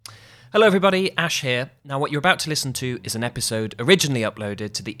Hello everybody, Ash here. Now what you're about to listen to is an episode originally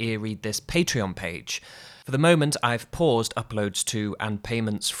uploaded to the Ear Read This Patreon page. For the moment, I've paused uploads to and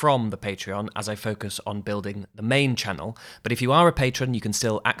payments from the Patreon as I focus on building the main channel, but if you are a patron, you can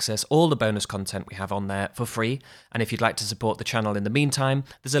still access all the bonus content we have on there for free, and if you'd like to support the channel in the meantime,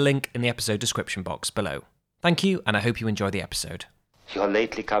 there's a link in the episode description box below. Thank you, and I hope you enjoy the episode. You're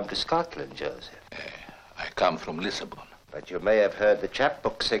lately come to Scotland, Joseph. I come from Lisbon. But you may have heard the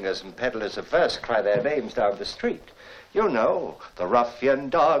chapbook singers and peddlers of verse cry their names down the street. You know, the ruffian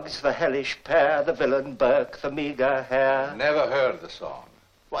dogs, the hellish pair, the villain Burke, the meagre hare. Never heard the song.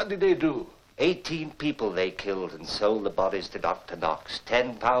 What did they do? 18 people they killed and sold the bodies to Dr. Knox.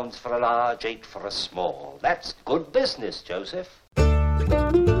 10 pounds for a large, 8 for a small. That's good business, Joseph.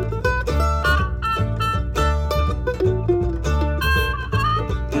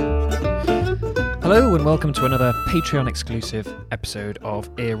 Hello and welcome to another Patreon-exclusive episode of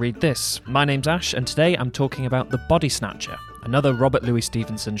Ear Read This. My name's Ash and today I'm talking about The Body Snatcher, another Robert Louis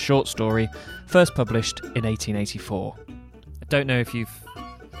Stevenson short story, first published in 1884. I don't know if you've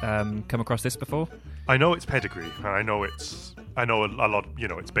come across this before. I know its pedigree, and I know a lot. You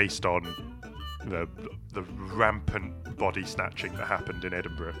know, it's based on the rampant body snatching that happened in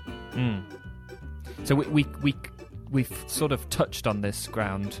Edinburgh. So we've sort of touched on this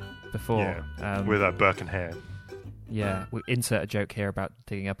ground before. Yeah, with Burke and Hare. Yeah, we insert a joke here about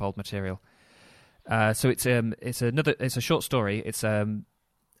digging up old material. So it's a short story. It's one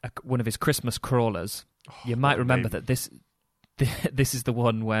of his Christmas crawlers. You might remember that this is the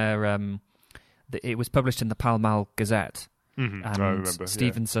one where it was published in the Pall Mall Gazette, Mm-hmm. and I remember,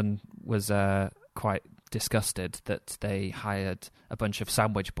 Stevenson was quite disgusted that they hired a bunch of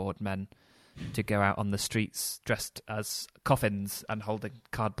sandwich board men to go out on the streets dressed as coffins and holding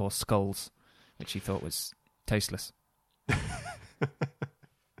cardboard skulls, which he thought was tasteless.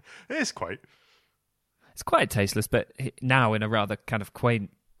 It's quite tasteless, but now in a rather kind of quaint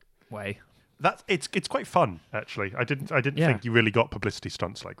way. It's quite fun, actually. I didn't think you really got publicity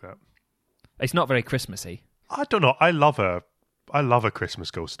stunts like that. It's not very Christmassy. I don't know. I love a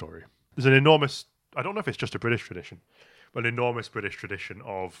Christmas ghost story. There's an enormous, I don't know if it's just a British tradition, but an enormous British tradition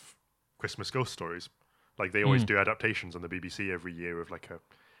of Christmas ghost stories. Like they always do adaptations on the BBC every year of like a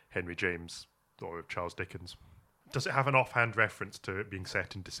Henry James or a Charles Dickens. Does it have an offhand reference to it being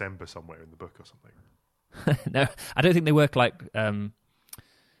set in December somewhere in the book or something? No, I don't think they work like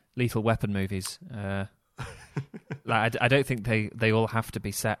Lethal Weapon movies. I don't think they all have to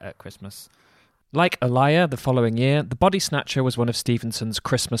be set at Christmas. Like Elia the following year, The Body Snatcher was one of Stevenson's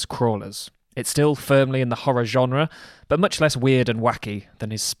Christmas crawlers. It's still firmly in the horror genre, but much less weird and wacky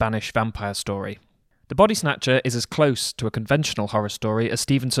than his Spanish vampire story. The Body Snatcher is as close to a conventional horror story as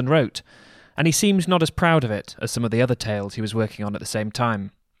Stevenson wrote, and he seemed not as proud of it as some of the other tales he was working on at the same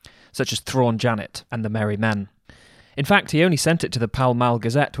time, such as Thrawn Janet and The Merry Men. In fact, he only sent it to the Pall Mall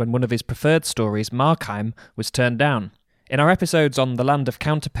Gazette when one of his preferred stories, Markheim, was turned down. In our episodes on The Land of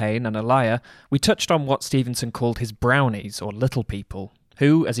Counterpane and Elia, we touched on what Stevenson called his brownies, or little people,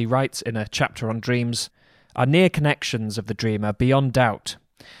 who, as he writes in a chapter on dreams, are near connections of the dreamer beyond doubt.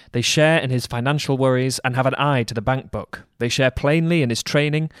 They share in his financial worries and have an eye to the bank book. They share plainly in his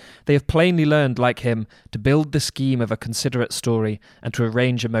training. They have plainly learned, like him, to build the scheme of a considerate story and to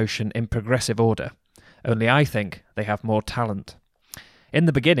arrange emotion in progressive order. Only I think they have more talent. In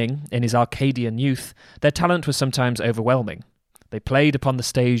the beginning, in his Arcadian youth, their talent was sometimes overwhelming. They played upon the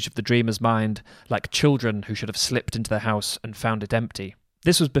stage of the dreamer's mind like children who should have slipped into the house and found it empty.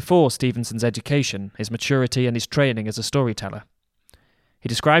 This was before Stevenson's education, his maturity and his training as a storyteller. He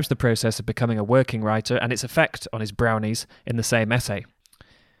describes the process of becoming a working writer and its effect on his brownies in the same essay.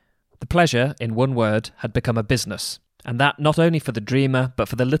 The pleasure, in one word, had become a business, and that not only for the dreamer but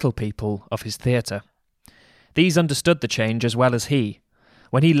for the little people of his theatre. These understood the change as well as he.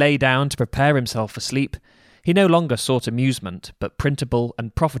 When he lay down to prepare himself for sleep, he no longer sought amusement but printable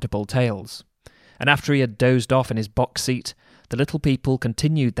and profitable tales. And after he had dozed off in his box seat, the little people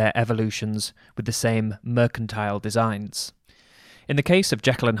continued their evolutions with the same mercantile designs. In the case of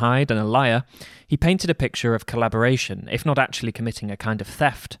Jekyll and Hyde and Elia, he painted a picture of collaboration, if not actually committing a kind of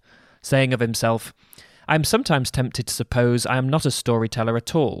theft, saying of himself, "I am sometimes tempted to suppose I am not a storyteller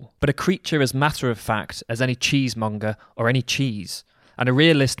at all, but a creature as matter-of-fact as any cheesemonger or any cheese, and a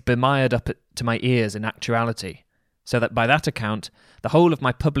realist bemired up to my ears in actuality, so that by that account the whole of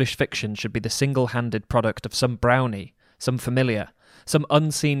my published fiction should be the single-handed product of some brownie, some familiar, some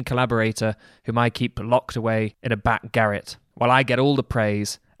unseen collaborator whom I keep locked away in a back garret, while I get all the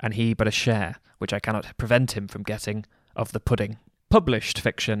praise and he but a share, which I cannot prevent him from getting, of the pudding." published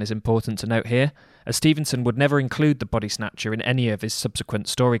fiction is important to note here, as Stevenson would never include the Body Snatcher in any of his subsequent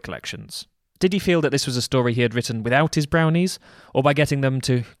story collections. Did he feel that this was a story he had written without his brownies, or by getting them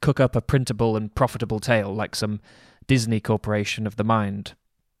to cook up a printable and profitable tale like some Disney corporation of the mind?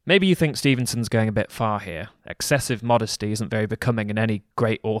 Maybe you think Stevenson's going a bit far here. Excessive modesty isn't very becoming in any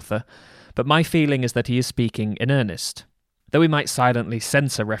great author, but my feeling is that he is speaking in earnest. Though he might silently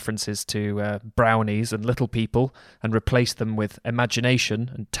censor references to brownies and little people and replace them with imagination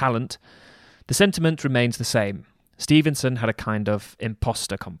and talent, the sentiment remains the same. Stevenson had a kind of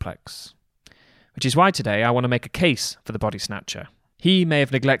imposter complex. Which is why today I want to make a case for the Body Snatcher. He may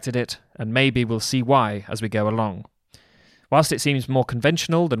have neglected it, and maybe we'll see why as we go along. Whilst it seems more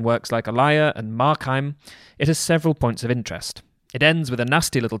conventional than works like Elia and Markheim, it has several points of interest. It ends with a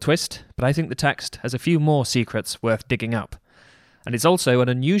nasty little twist, but I think the text has a few more secrets worth digging up. And it's also an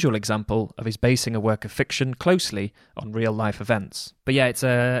unusual example of his basing a work of fiction closely on real-life events. But yeah, it's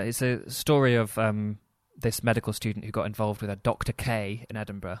a story of this medical student who got involved with a Dr. K in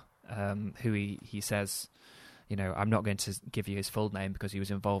Edinburgh, who he says, I'm not going to give you his full name because he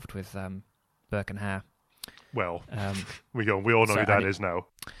was involved with Burke and Hare. Well, we all know who that is now.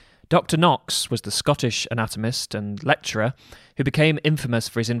 Dr. Knox was the Scottish anatomist and lecturer who became infamous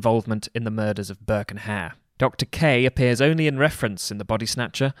for his involvement in the murders of Burke and Hare. Dr. K appears only in reference in The Body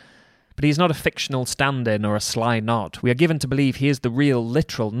Snatcher, but he is not a fictional stand-in or a sly nod. We are given to believe he is the real,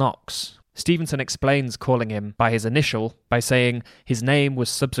 literal Knox. Stevenson explains calling him by his initial by saying his name was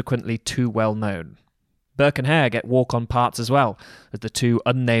subsequently too well known. Burke and Hare get walk-on parts as well as the two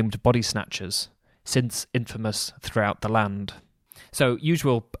unnamed body snatchers, since infamous throughout the land. So,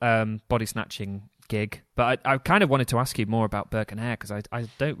 usual body snatching gig, but I kind of wanted to ask you more about Burke and Hare because I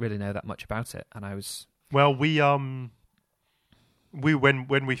don't really know that much about it, and I was... Well, we when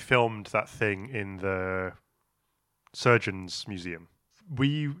we filmed that thing in the Surgeons Museum,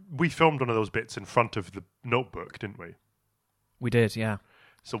 we filmed one of those bits in front of the notebook, didn't we? We did, yeah.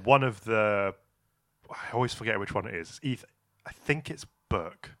 So one of the... I always forget which one it is. I think it's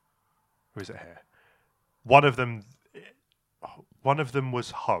Burke. Or is it Hare? One of them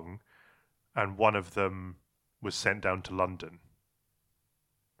was hung, and one of them was sent down to London.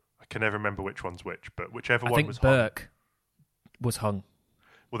 I can never remember which one's which, but whichever one was hung. I think Burke was hung.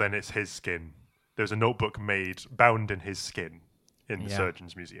 Well, then it's his skin. There's a notebook bound in his skin in the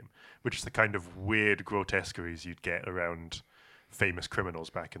Surgeons Museum, which is the kind of weird grotesqueries you'd get around famous criminals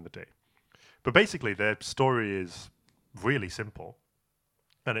back in the day. But basically, their story is really simple.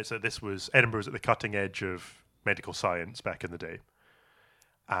 And it's that Edinburgh was at the cutting edge of medical science back in the day.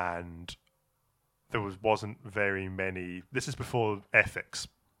 And there wasn't very many... This is before ethics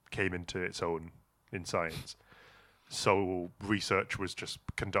came into its own in science. So research was just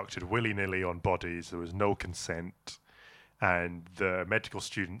conducted willy-nilly on bodies. There was no consent. And the medical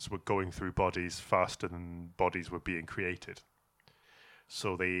students were going through bodies faster than bodies were being created.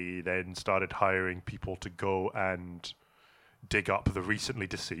 So they then started hiring people to go and dig up the recently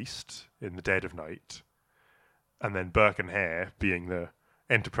deceased in the dead of night. And then Burke and Hare, being the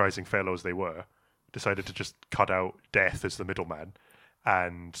enterprising fellows they were, decided to just cut out death as the middleman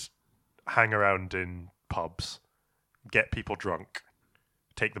and hang around in pubs, get people drunk,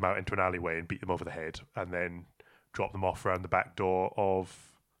 take them out into an alleyway and beat them over the head, and then drop them off around the back door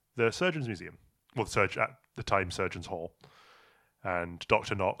of the Surgeons Museum. Well, at the time, Surgeons Hall. And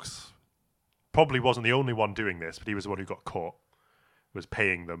Dr. Knox probably wasn't the only one doing this, but he was the one who got caught, was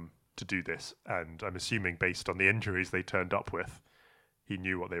paying them to do this. And I'm assuming based on the injuries they turned up with, he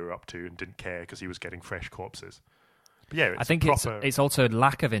knew what they were up to and didn't care because he was getting fresh corpses. But yeah, I think it's also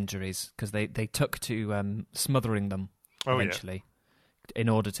lack of injuries because they took to smothering them eventually in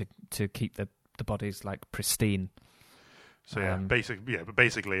order to keep the bodies like pristine. So but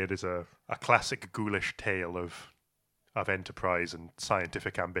basically it is a classic ghoulish tale of enterprise and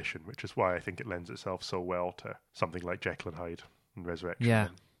scientific ambition, which is why I think it lends itself so well to something like Jekyll and Hyde and Resurrection. Yeah,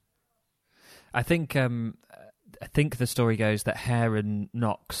 I think the story goes that Hare and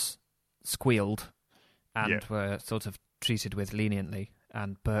Knox squealed and were sort of treated with leniently,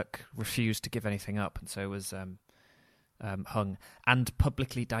 and Burke refused to give anything up, and so was hung and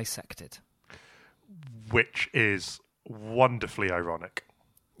publicly dissected, which is wonderfully ironic.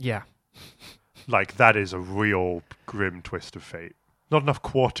 Yeah. Like, that is a real grim twist of fate. Not enough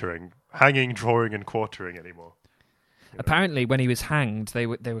hanging, drawing, and quartering anymore. Apparently, when he was hanged, they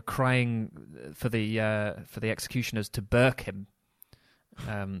were crying for the executioners to burk him,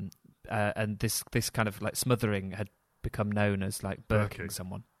 and this kind of like smothering had become known as like burking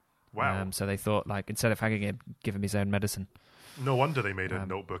someone. Wow! So they thought, like, instead of hanging him, give him his own medicine. No wonder they made a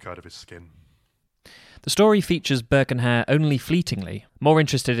notebook out of his skin. The story features Burke and Hare only fleetingly, more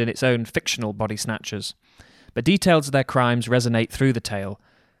interested in its own fictional body snatchers, but details of their crimes resonate through the tale,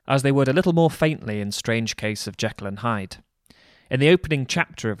 as they would a little more faintly in Strange Case of Jekyll and Hyde. In the opening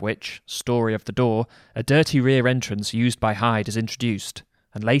chapter of which, Story of the Door, a dirty rear entrance used by Hyde is introduced,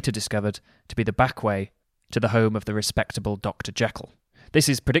 and later discovered to be the back way to the home of the respectable Dr. Jekyll. This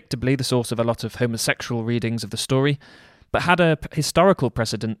is predictably the source of a lot of homosexual readings of the story, but had a historical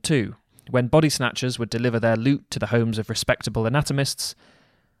precedent too. When body snatchers would deliver their loot to the homes of respectable anatomists,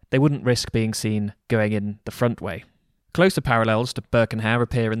 they wouldn't risk being seen going in the front way. Closer parallels to Burke and Hare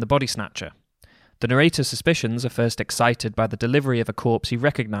appear in The Body Snatcher. The narrator's suspicions are first excited by the delivery of a corpse he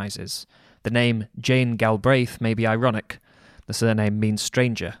recognises. The name Jane Galbraith may be ironic. The surname means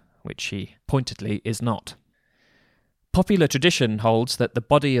stranger, which she pointedly is not. Popular tradition holds that the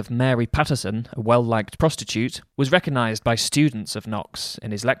body of Mary Patterson, a well-liked prostitute, was recognised by students of Knox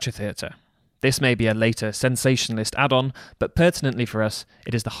in his lecture theatre. This may be a later sensationalist add-on, but pertinently for us,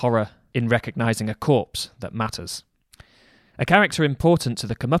 it is the horror in recognising a corpse that matters. A character important to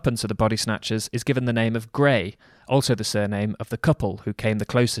the comeuppance of the body snatchers is given the name of Gray, also the surname of the couple who came the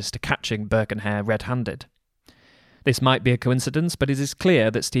closest to catching Burke and Hare red-handed. This might be a coincidence, but it is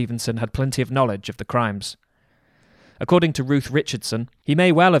clear that Stevenson had plenty of knowledge of the crimes. According to Ruth Richardson, he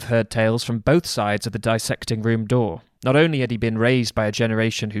may well have heard tales from both sides of the dissecting room door. Not only had he been raised by a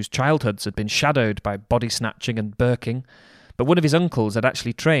generation whose childhoods had been shadowed by body snatching and burking, but one of his uncles had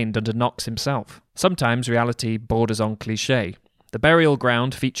actually trained under Knox himself. Sometimes reality borders on cliché. The burial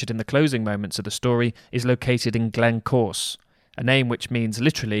ground featured in the closing moments of the story is located in Glencorse, a name which means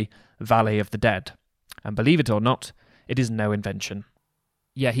literally Valley of the Dead. And believe it or not, it is no invention.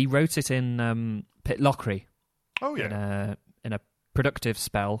 Yeah, he wrote it in Pitlochry. Oh yeah, in a productive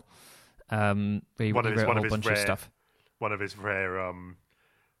spell. Where he wrote a whole bunch of stuff. One of his rare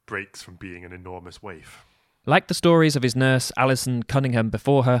breaks from being an enormous waif. Like the stories of his nurse Alison Cunningham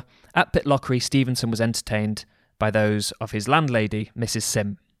before her, at Pitlochry Stevenson was entertained by those of his landlady, Mrs.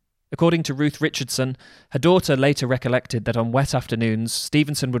 Sim. According to Ruth Richardson, her daughter later recollected that on wet afternoons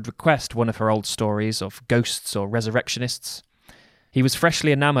Stevenson would request one of her old stories of ghosts or resurrectionists. He was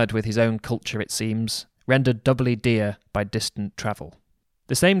freshly enamoured with his own culture, it seems, rendered doubly dear by distant travel.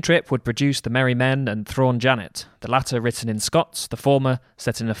 The same trip would produce The Merry Men and Thrawn Janet, the latter written in Scots, the former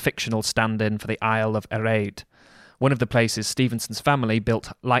set in a fictional stand-in for the Isle of Ereid, one of the places Stevenson's family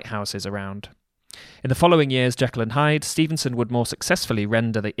built lighthouses around. In the following years, Jekyll and Hyde, Stevenson would more successfully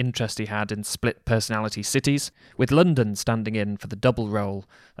render the interest he had in split-personality cities, with London standing in for the double role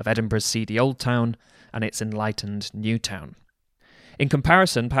of Edinburgh's seedy Old Town and its enlightened New Town. In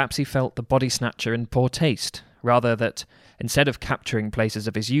comparison, perhaps he felt The Body Snatcher in poor taste, rather that, instead of capturing places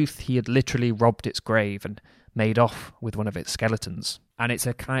of his youth, he had literally robbed its grave and made off with one of its skeletons. And it's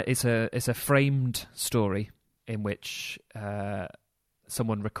a framed story in which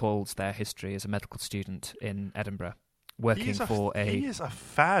someone recalls their history as a medical student in Edinburgh, working for a... He is a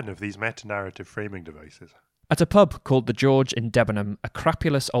fan of these meta-narrative framing devices. At a pub called the George in Debenham, a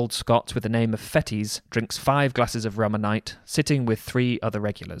crapulous old Scot with the name of Fettes drinks 5 glasses of rum a night, sitting with 3 other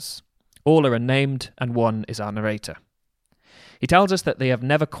regulars. All are unnamed, and one is our narrator. He tells us that they have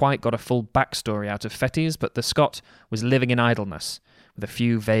never quite got a full backstory out of Fettes, but the Scot was living in idleness, with a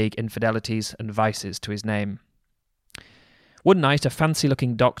few vague infidelities and vices to his name. One night, a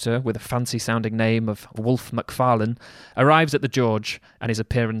fancy-looking doctor with a fancy-sounding name of Wolfe Macfarlane arrives at the George, and his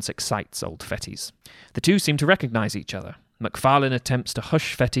appearance excites old Fettes. The two seem to recognise each other. Macfarlane attempts to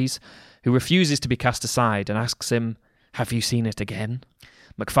hush Fettes, who refuses to be cast aside, and asks him, "Have you seen it again?"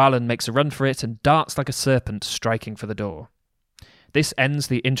 Macfarlane makes a run for it and darts like a serpent, striking for the door. This ends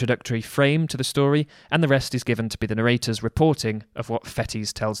the introductory frame to the story, and the rest is given to be the narrator's reporting of what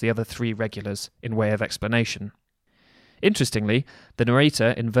Fettes tells the other 3 regulars in way of explanation. Interestingly, the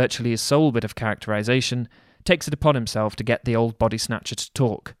narrator, in virtually his sole bit of characterisation, takes it upon himself to get the old body snatcher to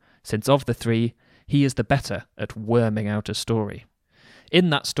talk, since of the 3, he is the better at worming out a story.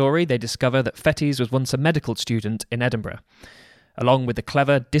 In that story, they discover that Fettes was once a medical student in Edinburgh, along with the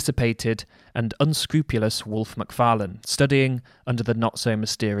clever, dissipated, and unscrupulous Wolfe Macfarlane, studying under the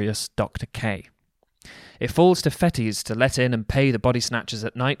not-so-mysterious Dr. K. It falls to Fettes to let in and pay the body snatchers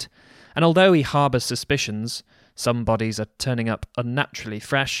at night, and although he harbours suspicions, some bodies are turning up unnaturally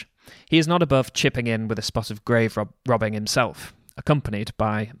fresh, he is not above chipping in with a spot of grave robbing himself, accompanied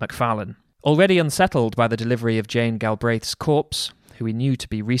by Macfarlane. Already unsettled by the delivery of Jane Galbraith's corpse, who he knew to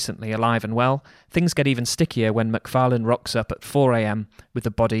be recently alive and well, things get even stickier when Macfarlane rocks up at 4 a.m. with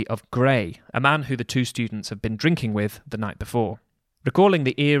the body of Gray, a man who the 2 students have been drinking with the night before. Recalling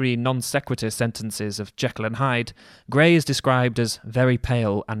the eerie non-sequitur sentences of Jekyll and Hyde, Gray is described as very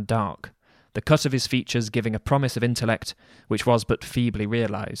pale and dark. the cut of his features giving a promise of intellect which was but feebly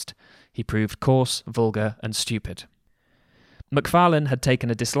realised. He proved coarse, vulgar, and stupid. Macfarlane had taken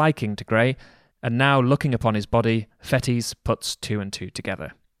a disliking to Gray, and now, looking upon his body, Fettes puts two and two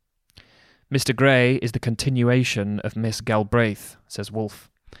together. Mr. Gray is the continuation of Miss Galbraith, says Woolf.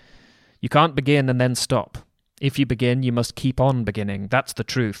 You can't begin and then stop. If you begin, you must keep on beginning. That's the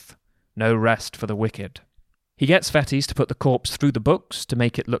truth. No rest for the wicked. He gets Fettes to put the corpse through the books to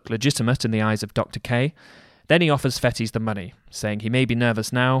make it look legitimate in the eyes of Dr. K. Then he offers Fettes the money, saying he may be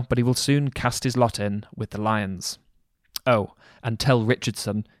nervous now, but he will soon cast his lot in with the lions. Oh, and tell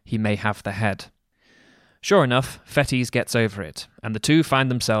Richardson he may have the head. Sure enough, Fettes gets over it, and the two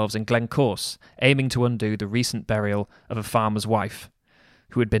find themselves in Glencorse, aiming to undo the recent burial of a farmer's wife,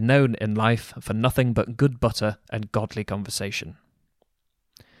 who had been known in life for nothing but good butter and godly conversation.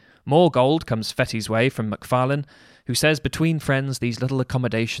 More gold comes Fettes' way from Macfarlane, who says between friends these little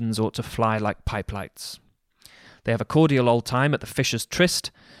accommodations ought to fly like pipelights. They have a cordial old time at the Fisher's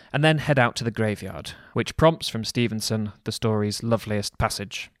Tryst, and then head out to the graveyard, which prompts from Stevenson the story's loveliest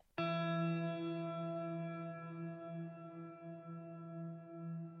passage.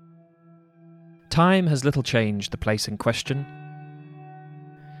 Time has little changed the place in question.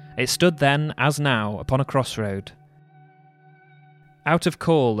 It stood then, as now, upon a crossroad, out of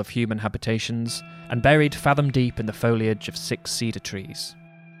call of human habitations, and buried fathom deep in the foliage of 6 cedar trees.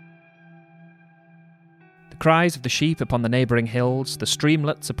 The cries of the sheep upon the neighbouring hills, the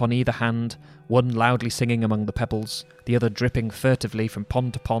streamlets upon either hand, one loudly singing among the pebbles, the other dripping furtively from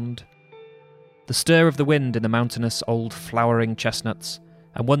pond to pond, the stir of the wind in the mountainous old flowering chestnuts,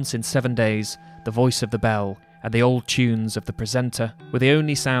 and once in 7 days, the voice of the bell, and the old tunes of the precentor were the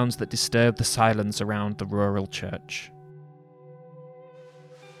only sounds that disturbed the silence around the rural church.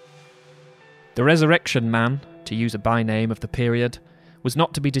 The Resurrection Man, to use a byname of the period, was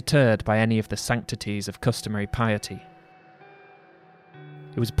not to be deterred by any of the sanctities of customary piety.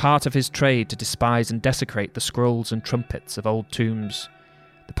 It was part of his trade to despise and desecrate the scrolls and trumpets of old tombs,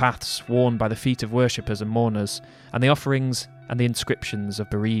 the paths worn by the feet of worshippers and mourners, and the offerings and the inscriptions of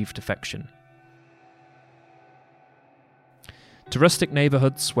bereaved affection. To rustic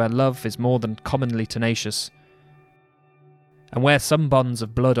neighbourhoods where love is more than commonly tenacious, and where some bonds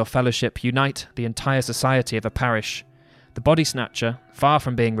of blood or fellowship unite the entire society of a parish, the body snatcher, far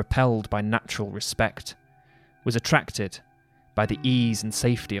from being repelled by natural respect, was attracted by the ease and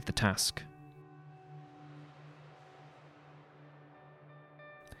safety of the task.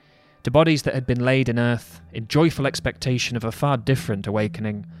 To bodies that had been laid in earth, in joyful expectation of a far different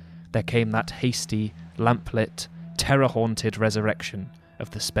awakening, there came that hasty, lamplit, terror-haunted resurrection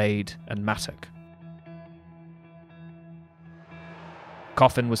of the spade and mattock.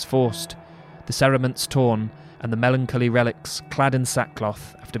 Coffin was forced, the cerements torn, and the melancholy relics, clad in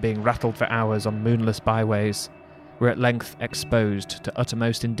sackcloth after being rattled for hours on moonless byways, were at length exposed to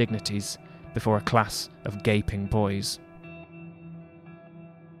uttermost indignities before a class of gaping boys.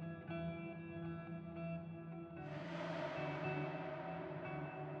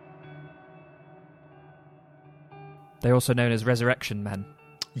 They're also known as Resurrection Men.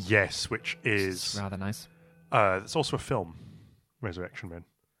 Yes, which is... It's rather nice. It's also a film, Resurrection Men.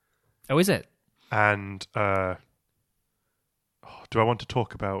 Oh, is it? And do I want to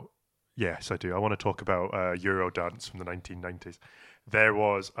talk about... Yes, I do. I want to talk about Eurodance from the 1990s. There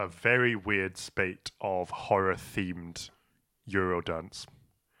was a very weird spate of horror-themed Eurodance.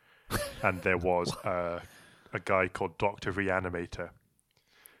 And there was a guy called Dr. Reanimator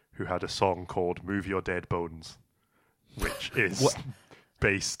who had a song called Move Your Dead Bones, which is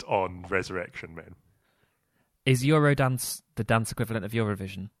based on Resurrection Men. Is Eurodance the dance equivalent of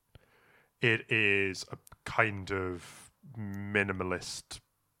Eurovision? It is a kind of minimalist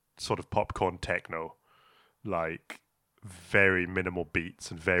sort of popcorn techno, like very minimal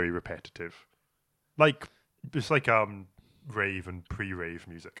beats and very repetitive. It's like rave and pre-rave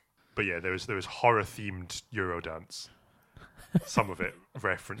music. But yeah, there was horror themed Eurodance. Some of it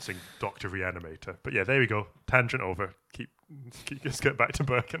referencing Dr. Reanimator. But yeah, there we go. Tangent over. Let's get back to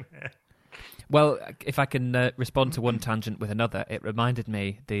Birkenhair. Well, if I can respond to one tangent with another, it reminded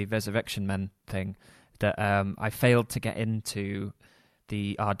me, the Resurrection Men thing, that I failed to get into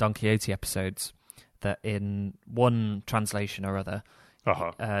our Don Quixote episodes, that in one translation or other,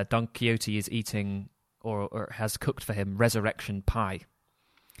 Don Quixote is eating, or has cooked for him, resurrection pie.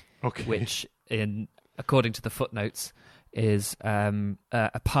 Okay. Which, according to the footnotes, is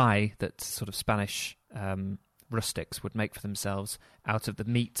a pie that sort of Spanish rustics would make for themselves out of the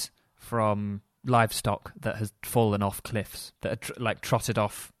meat from livestock that has fallen off cliffs, that are trotted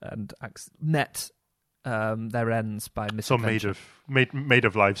off and met their ends by So misadventure. made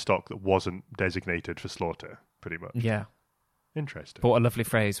of livestock that wasn't designated for slaughter, pretty much. Yeah. Interesting. What a lovely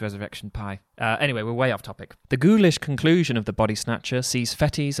phrase, resurrection pie. Anyway, we're way off topic. The ghoulish conclusion of The Body Snatcher sees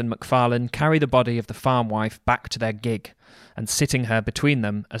Fettes and Macfarlane carry the body of the farm wife back to their gig and sitting her between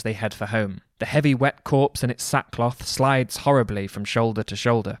them as they head for home. The heavy wet corpse in its sackcloth slides horribly from shoulder to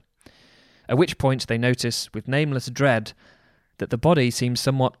shoulder, at which point they notice with nameless dread that the body seems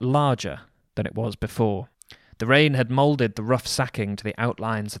somewhat larger than it was before. The rain had moulded the rough sacking to the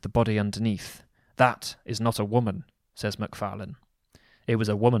outlines of the body underneath. "That is not a woman," says Macfarlane. "It was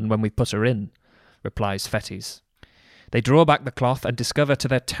a woman when we put her in," replies Fettes. They draw back the cloth and discover to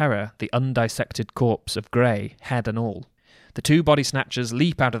their terror the undissected corpse of Gray, head and all. The two body snatchers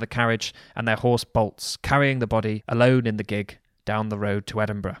leap out of the carriage and their horse bolts, carrying the body alone in the gig down the road to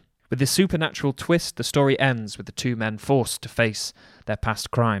Edinburgh. With this supernatural twist, the story ends with the two men forced to face their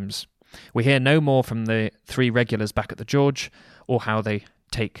past crimes. We hear no more from the three regulars back at the George, or how they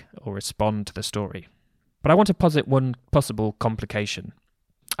take or respond to the story. But I want to posit one possible complication.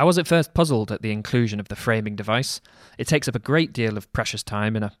 I was at first puzzled at the inclusion of the framing device. It takes up a great deal of precious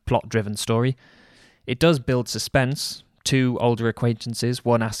time in a plot-driven story. It does build suspense, two older acquaintances,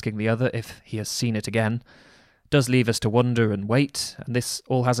 one asking the other if he has seen it again. Does leave us to wonder and wait, and this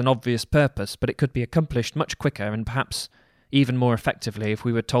all has an obvious purpose, but it could be accomplished much quicker and perhaps even more effectively if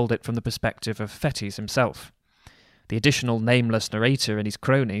we were told it from the perspective of Fettes himself. The additional nameless narrator and his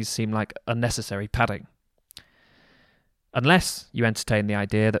cronies seem like unnecessary padding. Unless you entertain the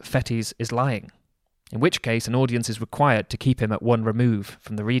idea that Fettes is lying, in which case an audience is required to keep him at one remove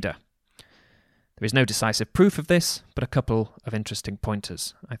from the reader. There is no decisive proof of this, but a couple of interesting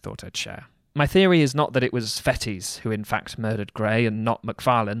pointers I thought I'd share. My theory is not that it was Fettes who in fact murdered Gray and not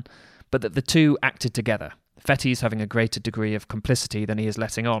Macfarlane, but that the two acted together, Fettes having a greater degree of complicity than he is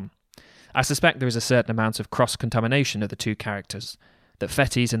letting on. I suspect there is a certain amount of cross-contamination of the two characters, that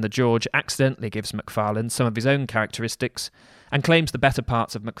Fettes in the George accidentally gives Macfarlane some of his own characteristics and claims the better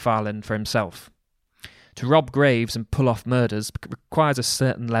parts of Macfarlane for himself. To rob graves and pull off murders requires a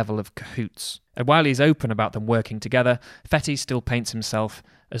certain level of cahoots, and while he's open about them working together, Fettes still paints himself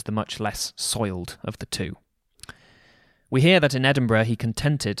as the much less soiled of the two. We hear that in Edinburgh he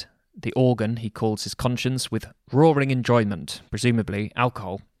contented the organ he calls his conscience with roaring enjoyment, presumably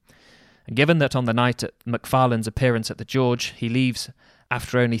alcohol. And given that on the night at Macfarlane's appearance at the George he leaves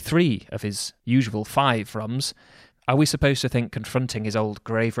after only 3 of his usual 5 rums, are we supposed to think confronting his old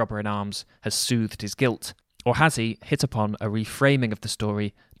grave robber in arms has soothed his guilt, or has he hit upon a reframing of the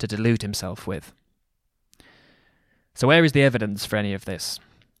story to delude himself with? So where is the evidence for any of this?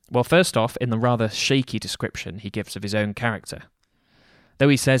 Well, first off, in the rather shaky description he gives of his own character. Though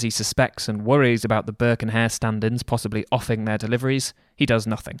he says he suspects and worries about the Burke and Hare stand-ins possibly offing their deliveries, he does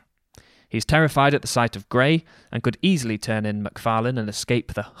nothing. He's terrified at the sight of Gray, and could easily turn in Macfarlane and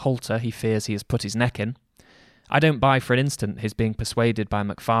escape the halter he fears he has put his neck in. I don't buy for an instant his being persuaded by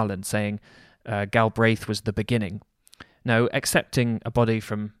Macfarlane, saying Galbraith was the beginning. No, accepting a body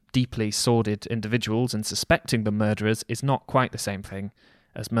from deeply sordid individuals and suspecting them murderers is not quite the same thing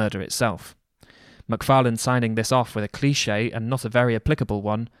as murder itself. Macfarlane signing this off with a cliché, and not a very applicable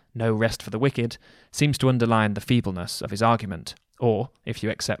one, no rest for the wicked, seems to underline the feebleness of his argument, or, if you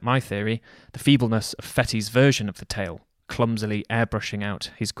accept my theory, the feebleness of Fettes' version of the tale, clumsily airbrushing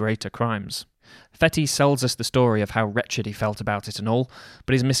out his greater crimes. Fettes sells us the story of how wretched he felt about it and all,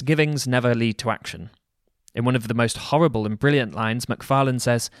 but his misgivings never lead to action. In one of the most horrible and brilliant lines, Macfarlane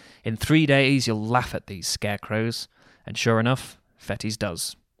says, "In 3 days you'll laugh at these scarecrows," and sure enough, Fettes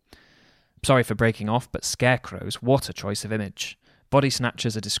does. Sorry for breaking off, but scarecrows, what a choice of image. Body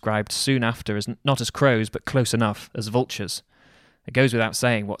snatchers are described soon after as not as crows, but close enough, as vultures. It goes without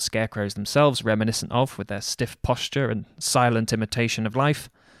saying what scarecrows themselves are reminiscent of, with their stiff posture and silent imitation of life,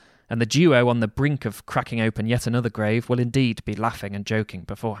 and the duo on the brink of cracking open yet another grave will indeed be laughing and joking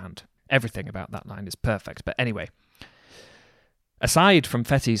beforehand. Everything about that line is perfect, but anyway. Aside from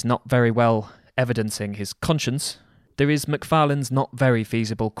Fettes not very well evidencing his conscience, there is Macfarlane's not very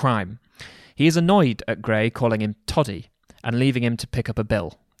feasible crime. He is annoyed at Gray calling him Toddy and leaving him to pick up a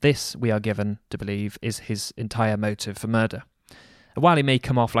bill. This, we are given to believe, is his entire motive for murder. And while he may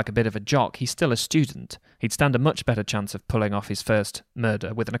come off like a bit of a jock, he's still a student. He'd stand a much better chance of pulling off his first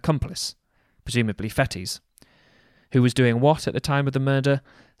murder with an accomplice, presumably Fettes, who was doing what at the time of the murder?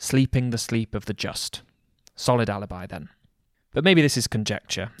 Sleeping the sleep of the just. Solid alibi, then. But maybe this is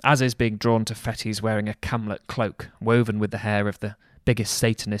conjecture, as is being drawn to Fettes wearing a camlet cloak, woven with the hair of the biggest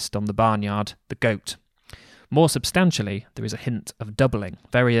Satanist on the barnyard, the goat. More substantially, there is a hint of doubling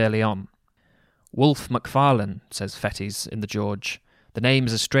very early on. Wolfe Macfarlane, says Fettes in the George. The name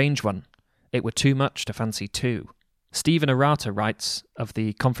is a strange one. it were too much to fancy two. Stephen Arata writes of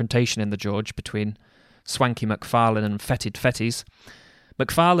the confrontation in The George between Swanky Macfarlane and Fetid Fettes.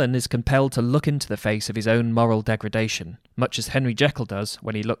 Macfarlane is compelled to look into the face of his own moral degradation, much as Henry Jekyll does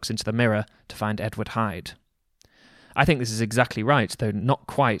when he looks into the mirror to find Edward Hyde. I think this is exactly right, though not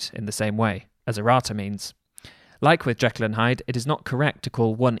quite in the same way, as Arata means. Like with Jekyll and Hyde, it is not correct to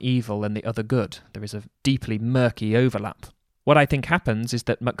call one evil and the other good. There is a deeply murky overlap. What I think happens is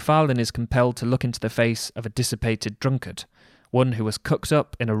that Macfarlane is compelled to look into the face of a dissipated drunkard, one who has cooked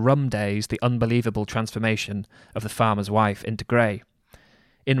up in a rum daze the unbelievable transformation of the farmer's wife into Grey.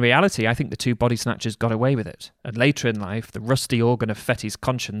 In reality, I think the two body snatchers got away with it, and later in life, the rusty organ of Fetty's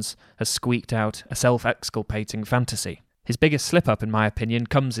conscience has squeaked out a self-exculpating fantasy. His biggest slip-up, in my opinion,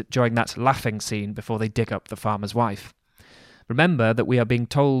 comes during that laughing scene before they dig up the farmer's wife. Remember that we are being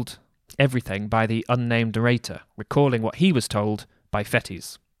told everything by the unnamed narrator, recalling what he was told by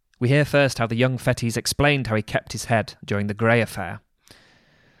Fettes. We hear first how the young Fettes explained how he kept his head during the Grey affair.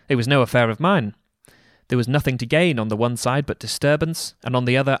 It was no affair of mine. There was nothing to gain on the one side but disturbance, and on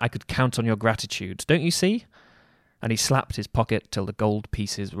the other I could count on your gratitude, don't you see? And he slapped his pocket till the gold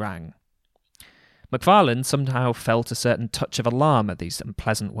pieces rang. Macfarlane somehow felt a certain touch of alarm at these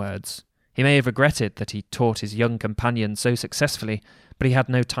unpleasant words. He may have regretted that he taught his young companion so successfully, but he had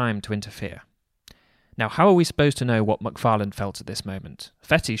no time to interfere. Now, how are we supposed to know what Macfarlane felt at this moment?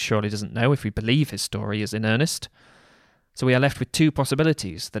 Fettes surely doesn't know if we believe his story is in earnest. So we are left with two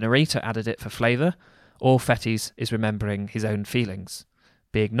possibilities. The narrator added it for flavour, or Fettes is remembering his own feelings,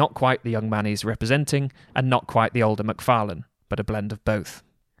 being not quite the young man he's representing, and not quite the older Macfarlane, but a blend of both.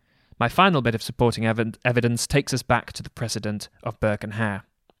 My final bit of supporting evidence takes us back to the precedent of Burke and Hare.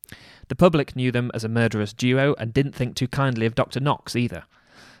 The public knew them as a murderous duo and didn't think too kindly of Dr. Knox either,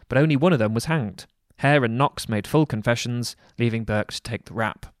 but only one of them was hanged. Hare and Knox made full confessions, leaving Burke to take the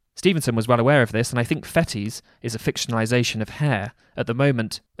rap. Stevenson was well aware of this, and I think Fettes is a fictionalisation of Hare at the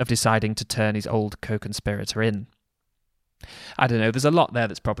moment of deciding to turn his old co-conspirator in. I don't know, there's a lot there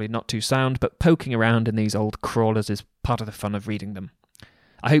that's probably not too sound, but poking around in these old crawlers is part of the fun of reading them.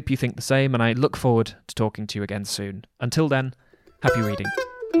 I hope you think the same, and I look forward to talking to you again soon. Until then, happy reading.